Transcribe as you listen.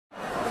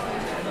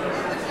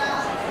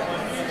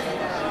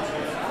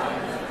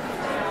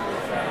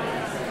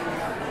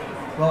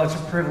Well, it's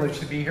a privilege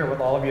to be here with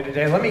all of you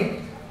today. Let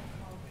me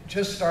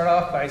just start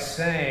off by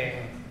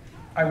saying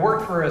I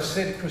worked for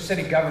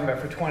city government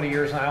for 20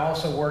 years, and I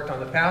also worked on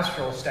the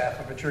pastoral staff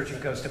of a church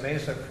in Costa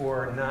Mesa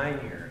for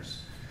 9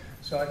 years.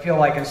 So I feel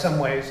like in some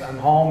ways I'm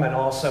home and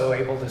also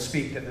able to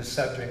speak to this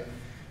subject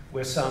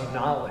with some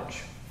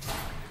knowledge.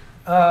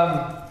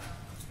 To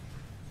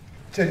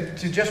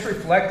just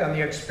reflect on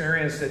the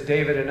experience that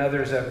David and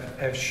others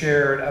have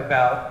shared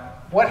about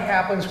what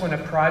happens when a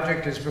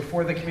project is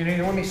before the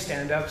community. Let me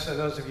stand up so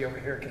those of you over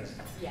here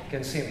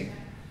can see me.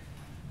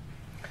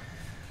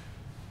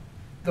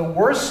 The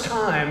worst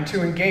time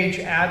to engage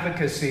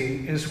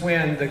advocacy is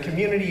when the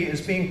community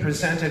is being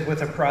presented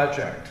with a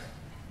project.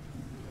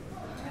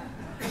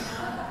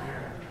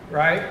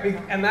 Right?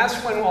 And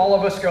that's when all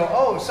of us go,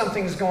 oh,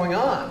 something's going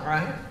on,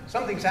 right?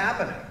 Something's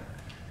happening.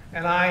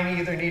 And I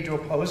either need to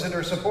oppose it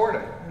or support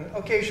it. And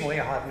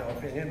occasionally I'll have no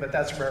opinion, but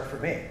that's rare for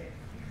me.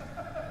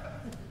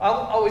 I'll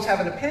always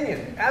have an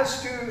opinion,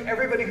 as do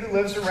everybody who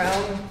lives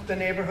around the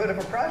neighborhood of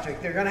a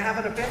project. They're going to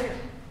have an opinion.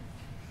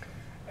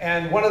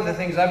 And one of the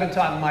things I've been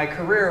taught in my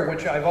career,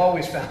 which I've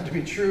always found to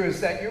be true,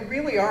 is that you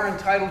really are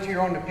entitled to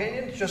your own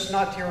opinion, just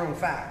not to your own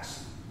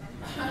facts.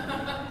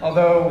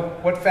 Although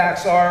what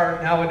facts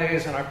are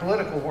nowadays in our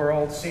political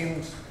world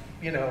seems,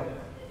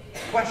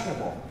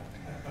 questionable.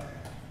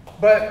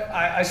 But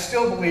I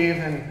still believe,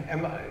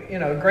 and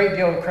a great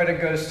deal of credit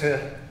goes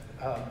to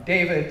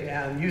David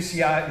and the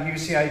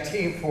UCI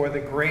team for the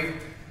great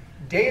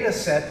data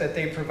set that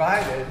they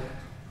provided,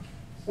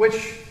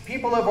 which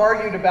people have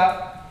argued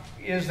about,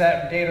 is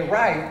that data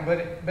right?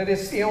 But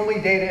it's the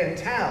only data in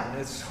town.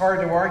 It's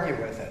hard to argue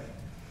with it.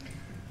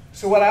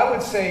 So what I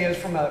would say is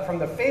from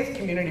the faith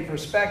community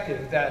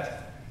perspective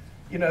that,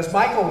 as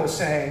Michael was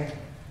saying,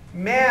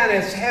 man,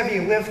 it's heavy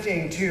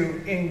lifting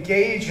to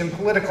engage in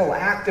political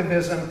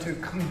activism to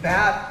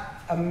combat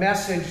a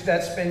message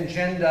that's been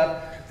ginned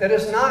up that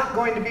is not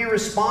going to be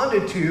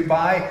responded to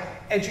by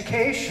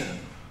education,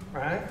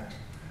 right?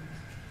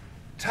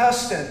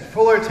 Tustin,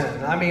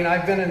 Fullerton,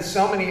 I've been in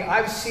so many,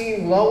 I've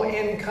seen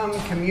low-income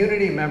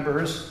community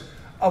members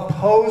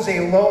oppose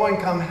a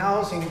low-income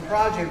housing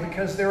project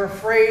because they're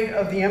afraid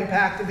of the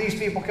impact of these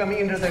people coming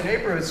into their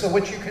neighborhood. So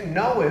what you can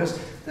know is,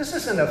 this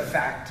isn't a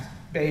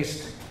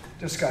fact-based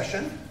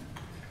discussion.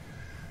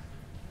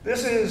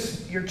 This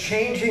is, you're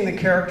changing the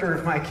character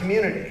of my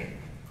community.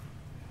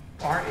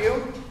 Aren't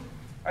you?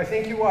 I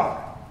think you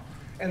are.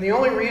 And the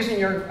only reason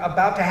you're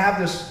about to have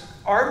this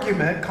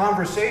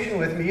conversation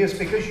with me is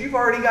because you've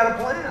already got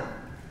a plan.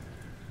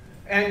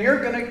 And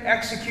you're going to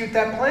execute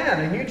that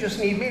plan, and you just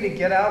need me to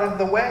get out of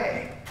the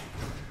way.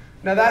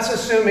 Now that's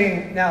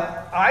assuming,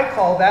 I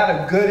call that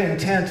a good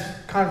intent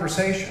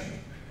conversation.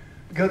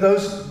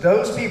 Because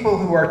those people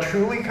who are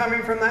truly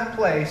coming from that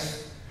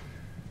place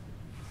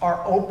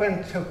are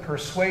open to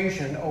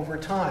persuasion over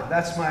time.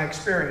 That's my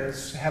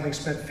experience, having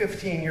spent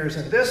 15 years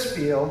in this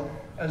field,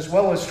 as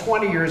well as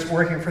 20 years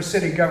working for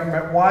city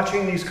government,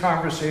 watching these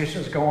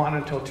conversations go on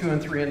until 2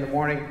 and 3 in the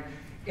morning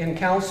in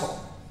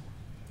council,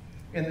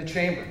 in the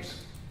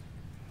chambers.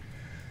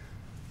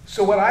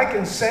 So what I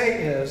can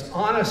say is,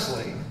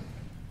 honestly,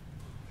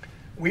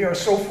 we are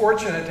so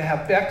fortunate to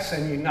have Bex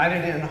and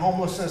United in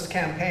Homelessness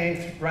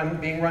campaign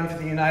being run for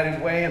the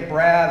United Way, and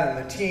Brad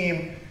and the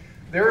team.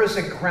 There is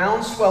a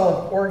groundswell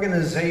of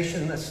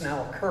organization that's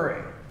now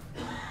occurring.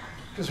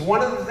 Because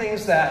one of the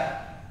things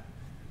that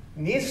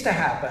needs to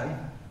happen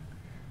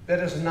that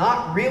has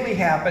not really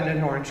happened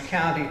in Orange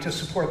County to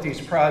support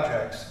these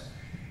projects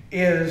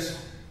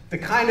is the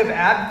kind of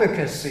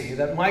advocacy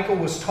that Michael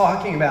was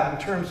talking about in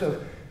terms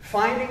of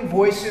finding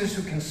voices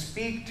who can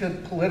speak to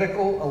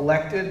political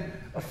elected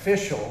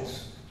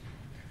officials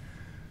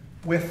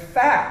with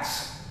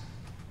facts,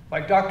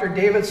 like Dr.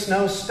 David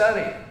Snow's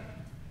study.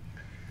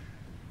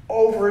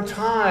 Over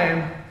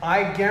time,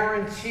 I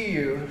guarantee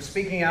you,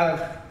 speaking out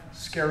of,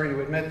 scary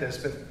to admit this,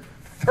 but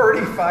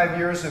 35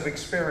 years of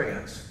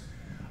experience,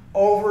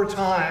 over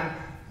time,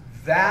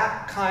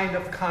 that kind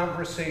of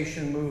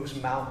conversation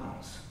moves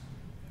mountains.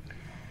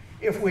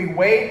 If we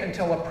wait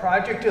until a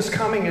project is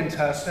coming in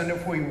Tustin,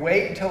 if we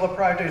wait until a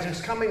project is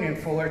coming in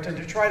Fullerton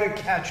to try to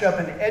catch up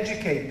and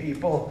educate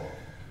people,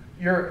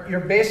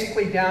 you're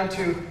basically down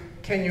to,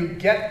 can you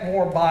get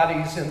more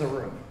bodies in the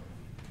room?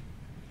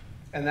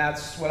 And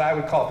that's what I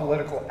would call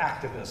political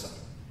activism.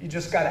 You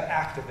just got to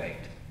activate.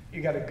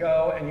 You got to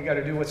go and you got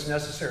to do what's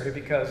necessary,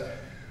 because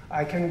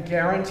I can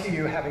guarantee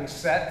you, having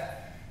sat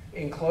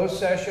in closed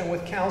session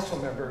with council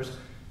members,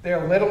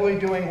 they're literally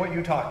doing what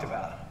you talked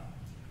about.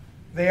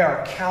 They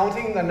are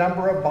counting the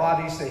number of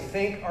bodies they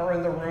think are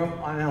in the room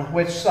on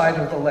which side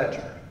of the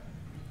ledger.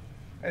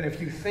 And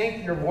if you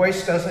think your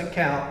voice doesn't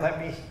count, let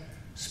me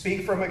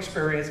speak from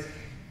experience,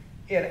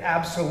 it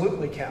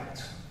absolutely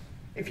counts.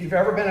 If you've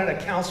ever been at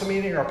a council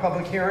meeting or a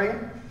public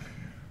hearing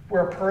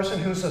where a person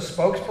who's a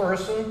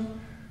spokesperson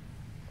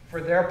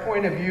for their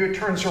point of view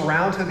turns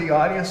around to the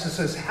audience and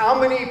says, how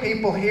many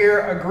people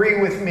here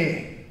agree with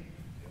me?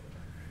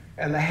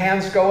 And the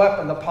hands go up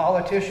and the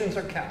politicians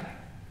are counting.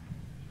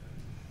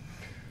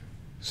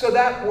 So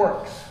that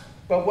works.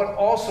 But what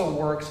also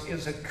works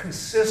is a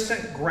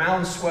consistent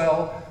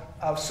groundswell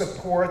of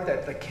support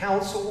that the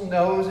council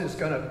knows is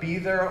going to be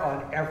there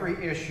on every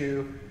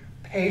issue,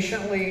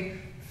 patiently,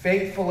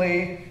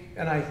 faithfully,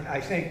 and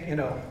I think, you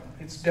know,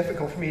 it's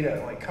difficult for me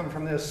to like come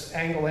from this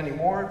angle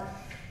anymore,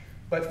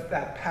 but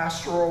that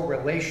pastoral,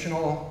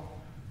 relational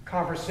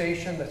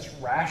conversation that's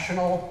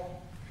rational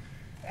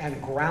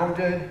and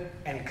grounded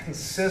and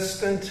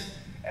consistent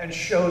and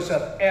shows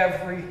up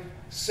every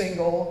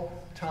single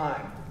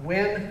time.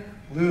 Win,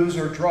 lose,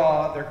 or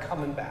draw, they're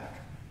coming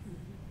back.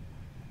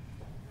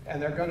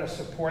 And they're going to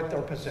support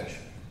their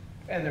position.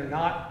 And they're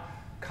not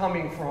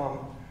coming from,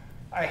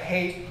 I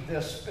hate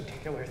this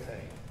particular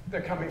thing.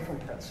 They're coming from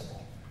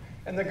principle.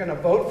 And they're going to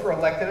vote for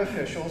elected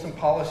officials and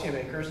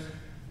policymakers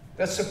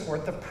that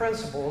support the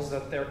principles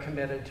that they're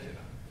committed to.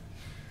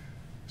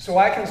 So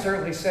I can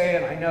certainly say,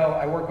 and I know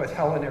I work with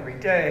Helen every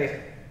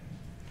day,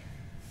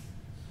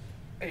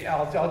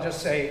 I'll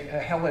just say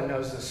Helen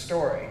knows this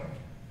story.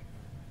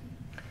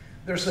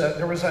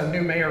 There was a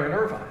new mayor in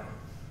Irvine.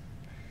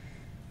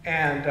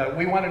 And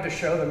we wanted to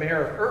show the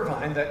mayor of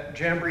Irvine that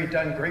Jamboree had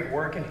done great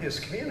work in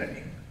his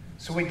community.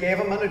 So we gave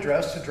him an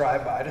address to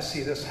drive by to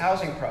see this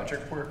housing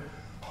project where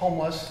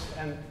homeless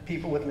and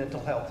people with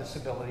mental health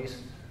disabilities,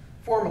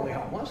 formerly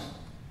homeless,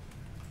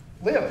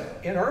 live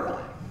in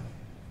Irvine.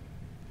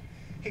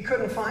 He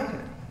couldn't find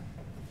it.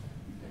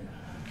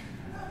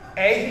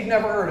 A, he'd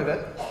never heard of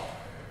it.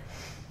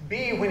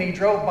 B, when he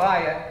drove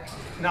by it,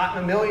 not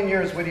in a million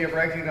years would he have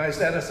recognized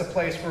that as a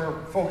place where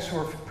folks who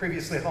were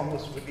previously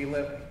homeless would be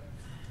living.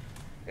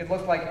 It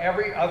looked like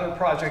every other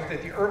project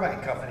that the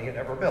Irvine company had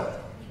ever built.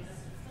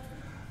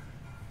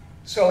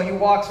 So he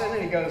walks in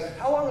and he goes,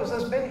 how long has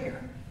this been here?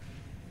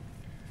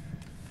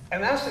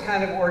 And that's the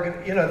kind of organ,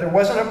 you know, there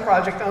wasn't a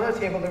project on the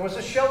table, there was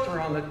a shelter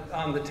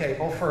on the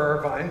table for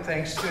Irvine,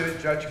 thanks to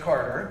Judge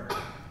Carter.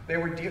 They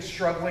were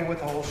struggling with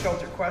the whole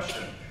shelter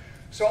question.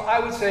 So I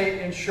would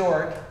say, in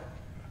short,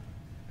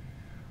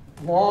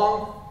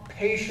 long,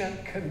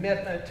 patient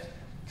commitment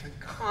to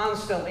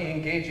constantly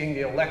engaging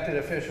the elected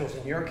officials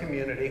in your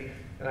community.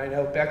 And I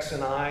know Bex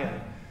and I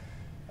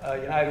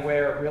and United Way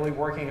are really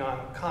working on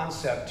a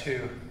concept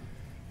to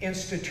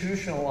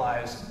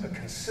institutionalize a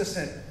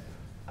consistent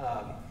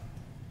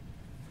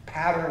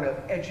pattern of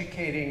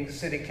educating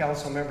city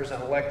council members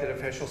and elected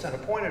officials and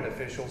appointed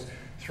officials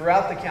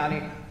throughout the county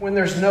when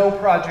there's no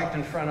project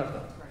in front of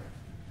them.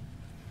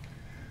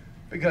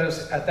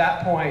 Because at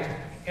that point,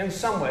 in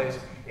some ways,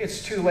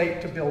 it's too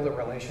late to build a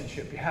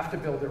relationship. You have to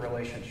build a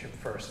relationship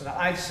first. And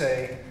I'd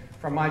say,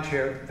 from my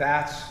chair,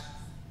 that's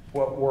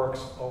what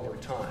works over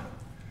time.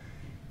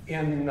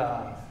 In,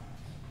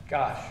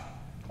 gosh,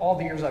 all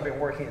the years I've been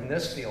working in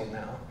this field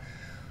now,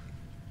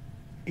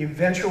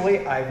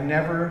 eventually I've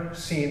never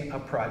seen a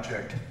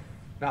project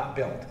not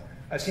built.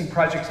 I've seen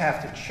projects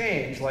have to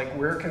change, like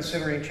we're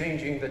considering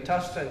changing the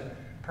Tustin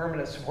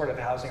permanent supportive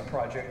housing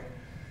project,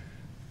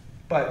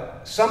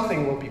 but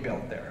something will be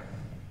built there.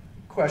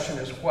 Question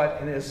is, what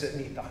and is it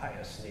meet the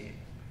highest need?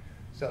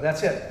 So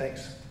that's it,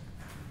 thanks.